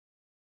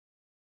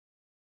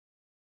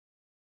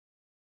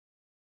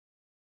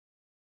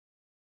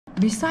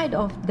Beside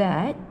of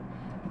that,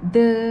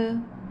 the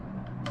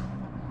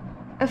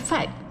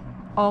effect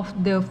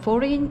of the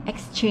foreign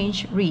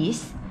exchange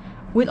risk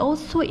will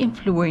also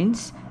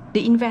influence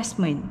the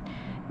investment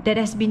that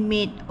has been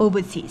made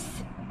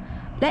overseas.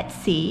 Let's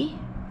say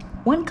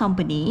one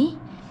company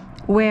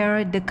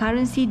where the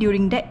currency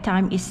during that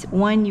time is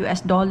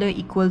 $1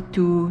 equal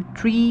to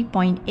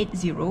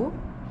 3.80.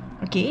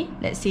 Okay,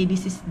 let's say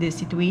this is the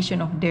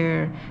situation of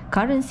their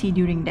currency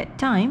during that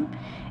time,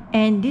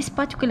 and this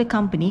particular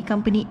company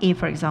A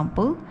for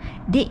example,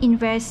 they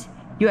invest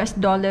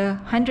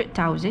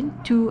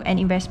 $100,000 to an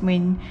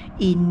investment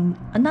in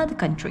another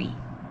country.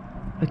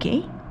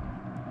 Okay,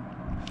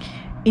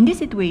 in this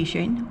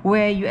situation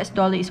where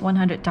 $1 is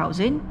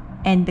 100,000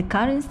 and the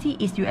currency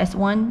is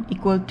 $1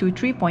 equal to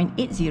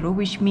 3.80,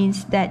 which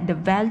means that the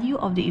value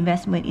of the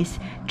investment is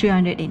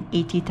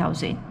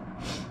 380,000.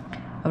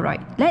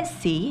 Alright, let's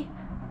say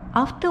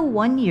after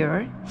 1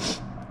 year,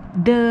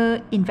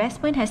 the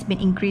investment has been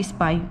increased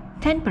by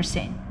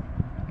 10%.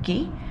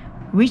 Okay,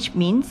 which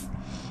means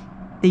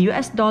the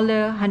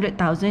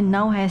 $100,000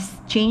 now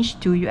has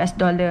changed to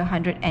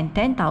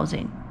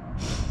 $110,000.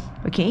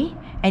 Okay,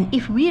 and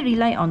if we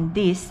rely on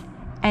this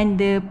and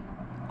the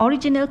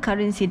original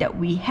currency that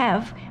we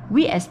have,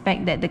 we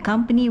expect that the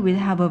company will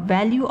have a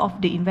value of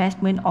the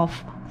investment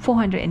of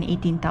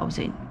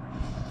 418,000.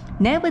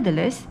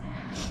 Nevertheless,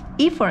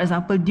 if for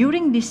example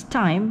during this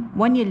time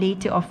 1 year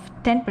later of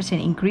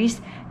 10%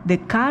 increase, the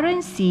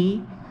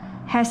currency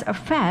has a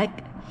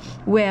fact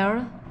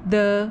where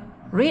the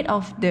rate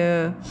of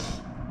the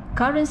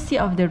currency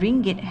of the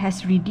ringgit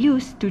has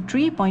reduced to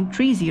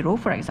 3.30,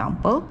 for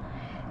example,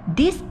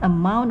 this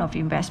amount of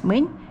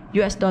investment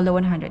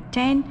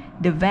 $110,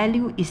 the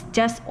value is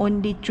just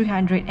only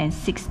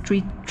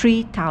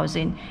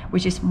 363,000,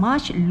 which is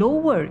much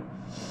lower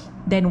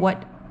than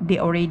what they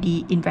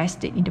already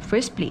invested in the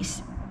first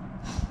place.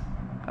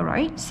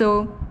 Alright,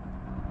 so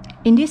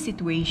in this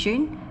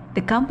situation,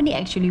 the company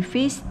actually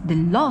faced the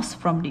loss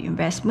from the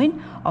investment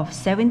of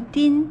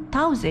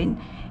 17,000,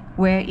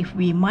 where if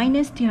we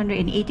minus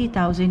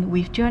 380,000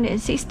 with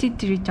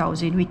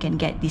 363,000, we can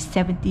get this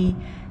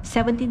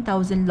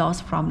 17,000 loss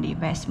from the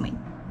investment.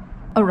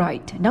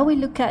 Alright, now we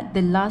look at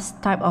the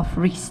last type of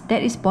risk,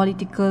 that is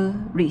political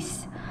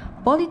risk.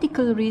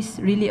 Political risks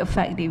really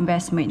affect the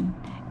investment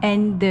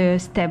and the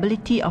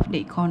stability of the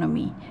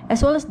economy,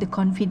 as well as the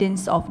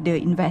confidence of the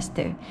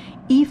investor.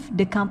 If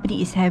the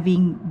company is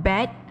having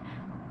bad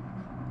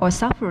or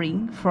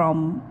suffering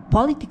from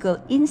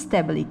political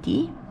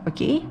instability,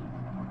 okay,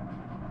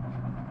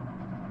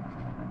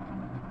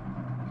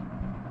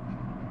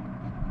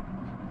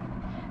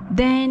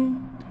 then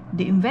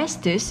the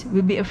investors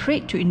will be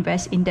afraid to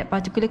invest in that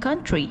particular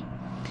country.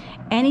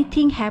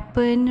 Anything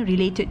happen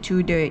related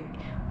to the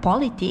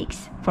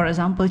politics, for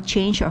example,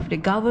 change of the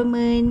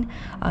government,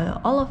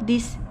 all of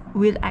this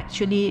will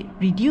actually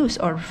reduce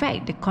or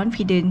affect the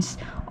confidence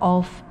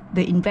of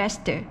the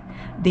investor.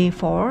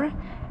 Therefore,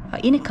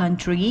 in a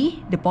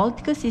country, the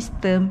political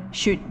system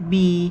should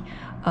be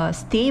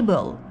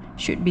stable,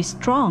 should be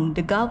strong.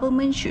 The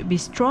government should be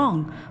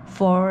strong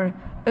for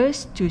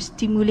us to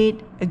stimulate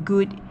a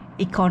good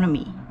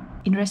economy.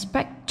 In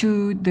respect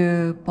to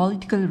the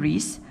political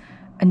risk,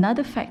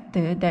 another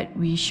factor that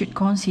we should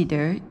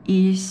consider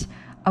is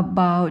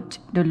about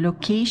the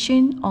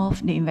location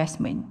of the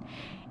investment.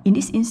 In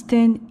this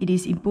instance, it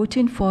is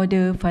important for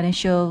the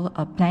financial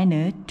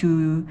planner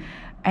to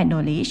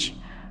acknowledge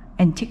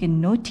and take a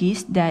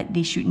notice that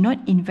they should not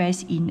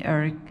invest in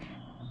a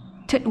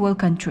third world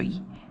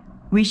country,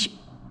 which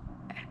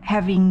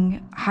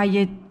having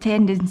higher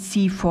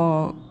tendency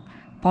for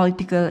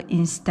political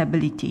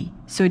instability.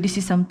 So this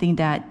is something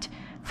that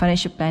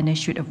financial planners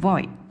should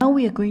avoid. Now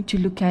we are going to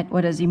look at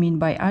what does it mean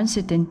by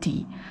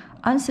uncertainty.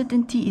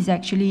 Uncertainty is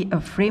actually a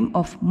frame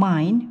of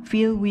mind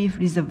filled with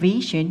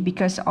reservation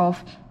because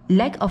of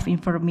lack of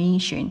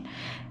information.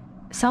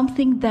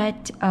 Something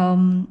that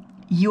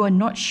you are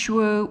not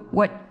sure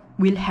what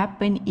will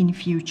happen in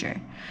future.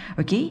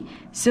 Okay,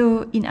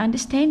 so in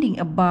understanding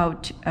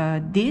about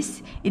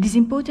this, it is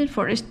important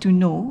for us to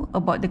know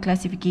about the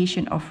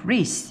classification of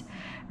risk.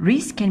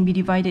 Risk can be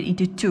divided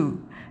into two.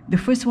 The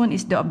first one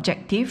is the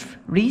objective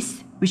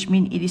risk, which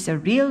means it is a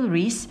real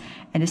risk,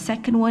 and the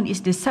second one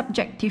is the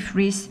subjective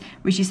risk,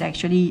 which is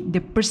actually the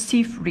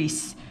perceived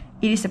risk.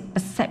 It is a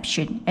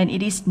perception and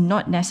it is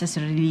not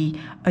necessarily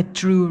a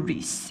true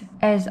risk.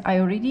 As I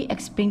already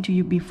explained to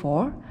you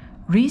before,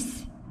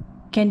 risk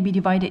can be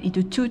divided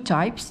into two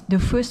types. The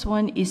first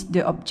one is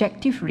the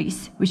objective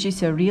risk, which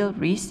is a real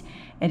risk,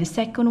 and the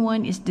second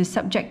one is the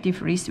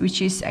subjective risk,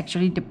 which is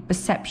actually the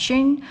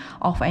perception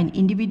of an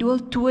individual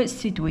towards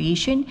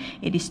situation.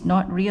 It is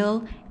not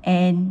real,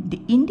 and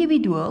the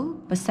individual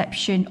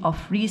perception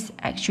of risk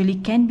actually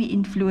can be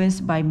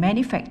influenced by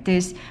many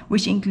factors,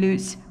 which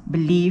includes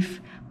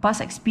belief,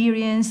 past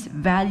experience,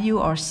 value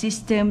or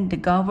system, the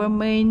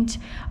government,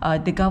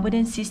 the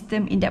governance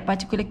system in that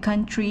particular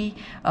country,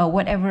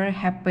 whatever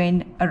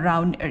happened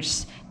around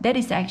us. That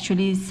is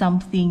actually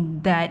something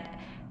that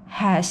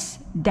has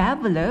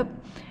developed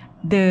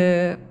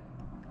the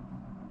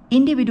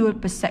individual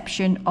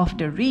perception of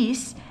the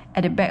risk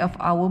at the back of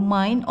our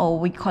mind, or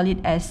we call it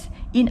as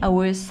in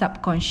our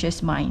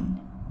subconscious mind.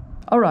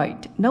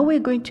 Alright, now we're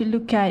going to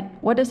look at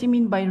what does it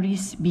mean by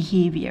risk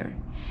behavior.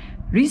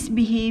 Risk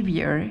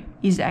behavior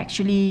is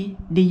actually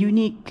the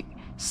unique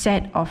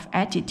set of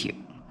attitude.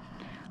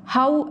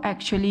 How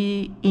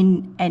actually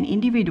in an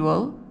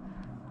individual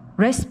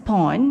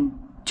respond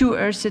to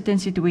a certain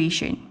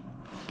situation.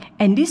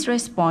 And this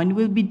response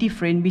will be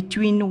different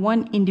between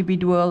one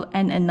individual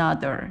and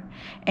another.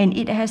 And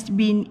it has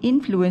been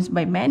influenced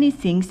by many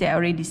things that I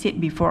already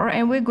said before,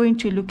 and we're going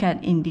to look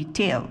at in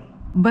detail.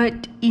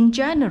 But in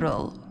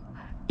general,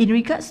 in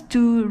regards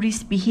to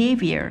risk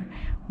behavior,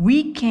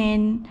 we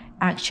can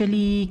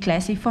actually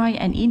classify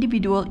an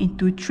individual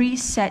into three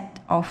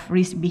sets of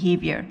risk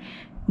behavior.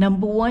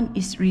 Number one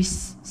is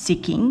risk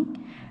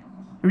seeking,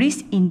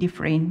 risk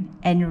indifferent,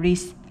 and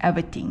risk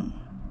averting.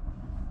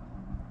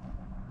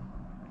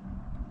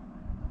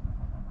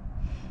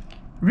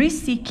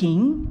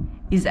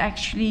 Risk-seeking is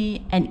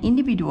actually an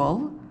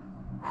individual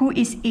who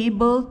is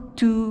able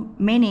to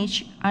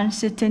manage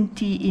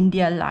uncertainty in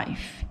their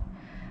life.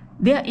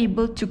 They are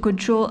able to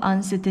control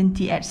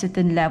uncertainty at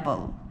certain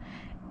level.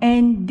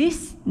 And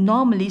this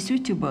normally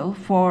suitable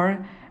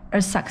for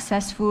a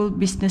successful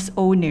business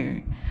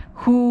owner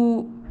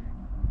who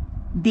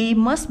they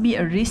must be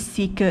a risk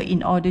seeker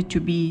in order to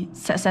be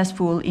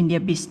successful in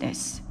their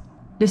business.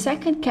 The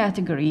second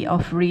category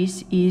of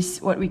risk is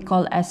what we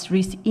call as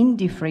risk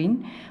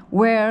indifferent,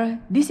 where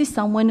this is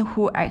someone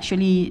who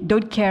actually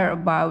don't care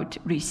about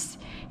risk.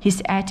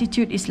 His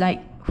attitude is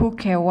like, who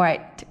care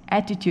what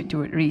attitude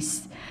toward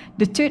risk.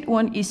 The third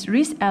one is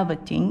risk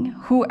averting,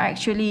 who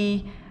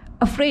actually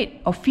afraid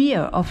or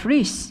fear of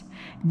risk.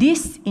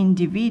 This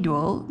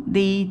individual,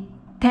 they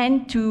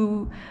tend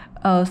to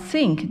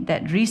think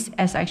that risk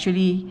as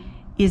actually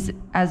is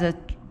as a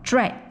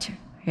threat,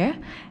 yeah,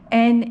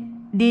 and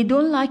they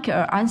don't like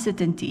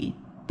uncertainty.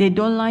 They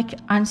don't like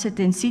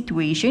uncertain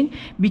situation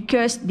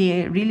because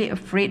they're really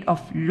afraid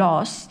of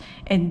loss,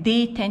 and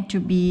they tend to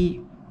be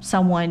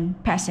someone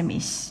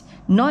pessimist,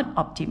 not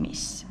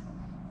optimist.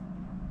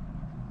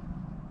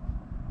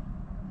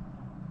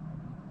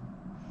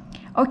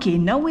 Okay,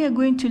 now we are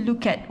going to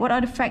look at what are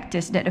the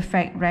factors that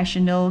affect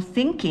rational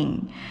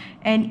thinking.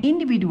 An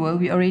individual,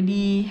 we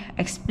already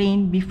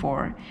explained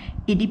before,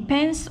 it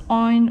depends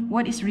on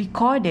what is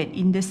recorded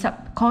in the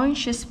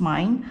subconscious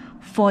mind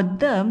for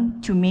them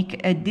to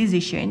make a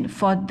decision,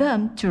 for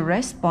them to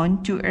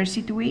respond to a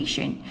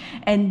situation.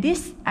 And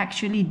this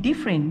actually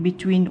different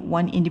between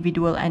one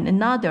individual and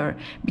another,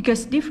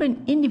 because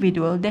different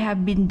individuals, they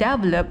have been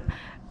developed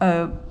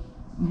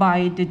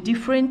by the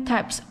different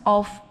types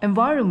of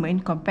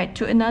environment compared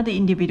to another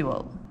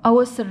individual.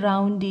 Our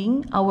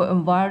surrounding, our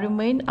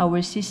environment,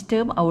 our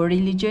system, our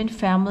religion,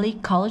 family,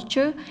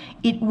 culture,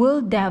 it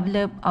will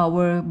develop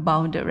our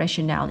bounded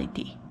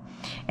rationality.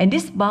 And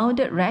this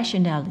bounded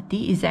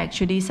rationality is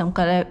actually some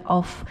kind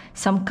of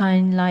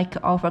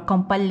a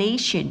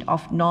compilation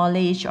of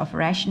knowledge, of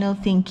rational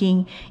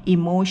thinking,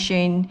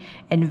 emotion,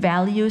 and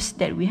values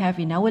that we have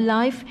in our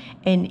life,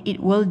 and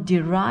it will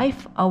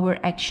derive our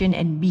action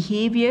and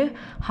behavior,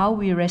 how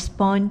we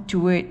respond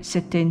toward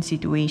certain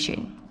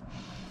situation.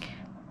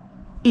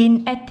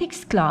 In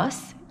ethics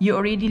class, you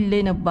already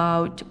learn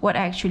about what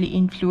actually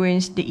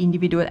influenced the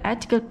individual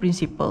ethical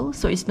principle,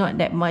 so it's not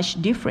that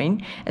much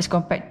different as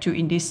compared to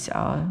in this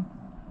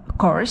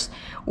course,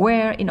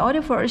 where in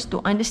order for us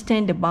to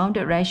understand the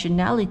bounded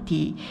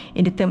rationality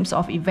in the terms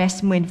of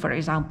investment, for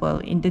example,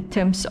 in the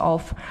terms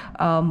of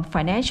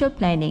financial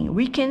planning,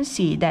 we can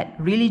see that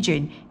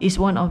religion is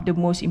one of the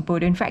most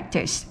important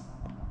factors.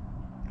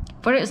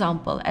 For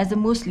example, as a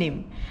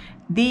Muslim,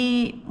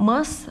 they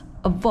must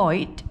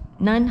avoid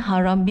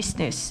non-haram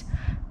business.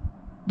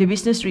 The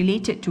business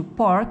related to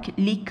pork,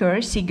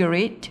 liquor,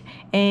 cigarette,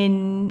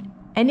 and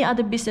any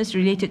other business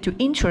related to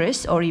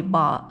interest or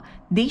riba,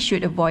 they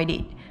should avoid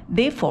it.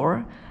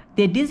 Therefore,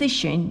 their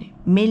decision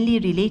mainly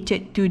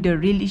related to the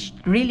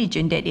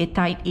religion that they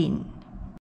tied in.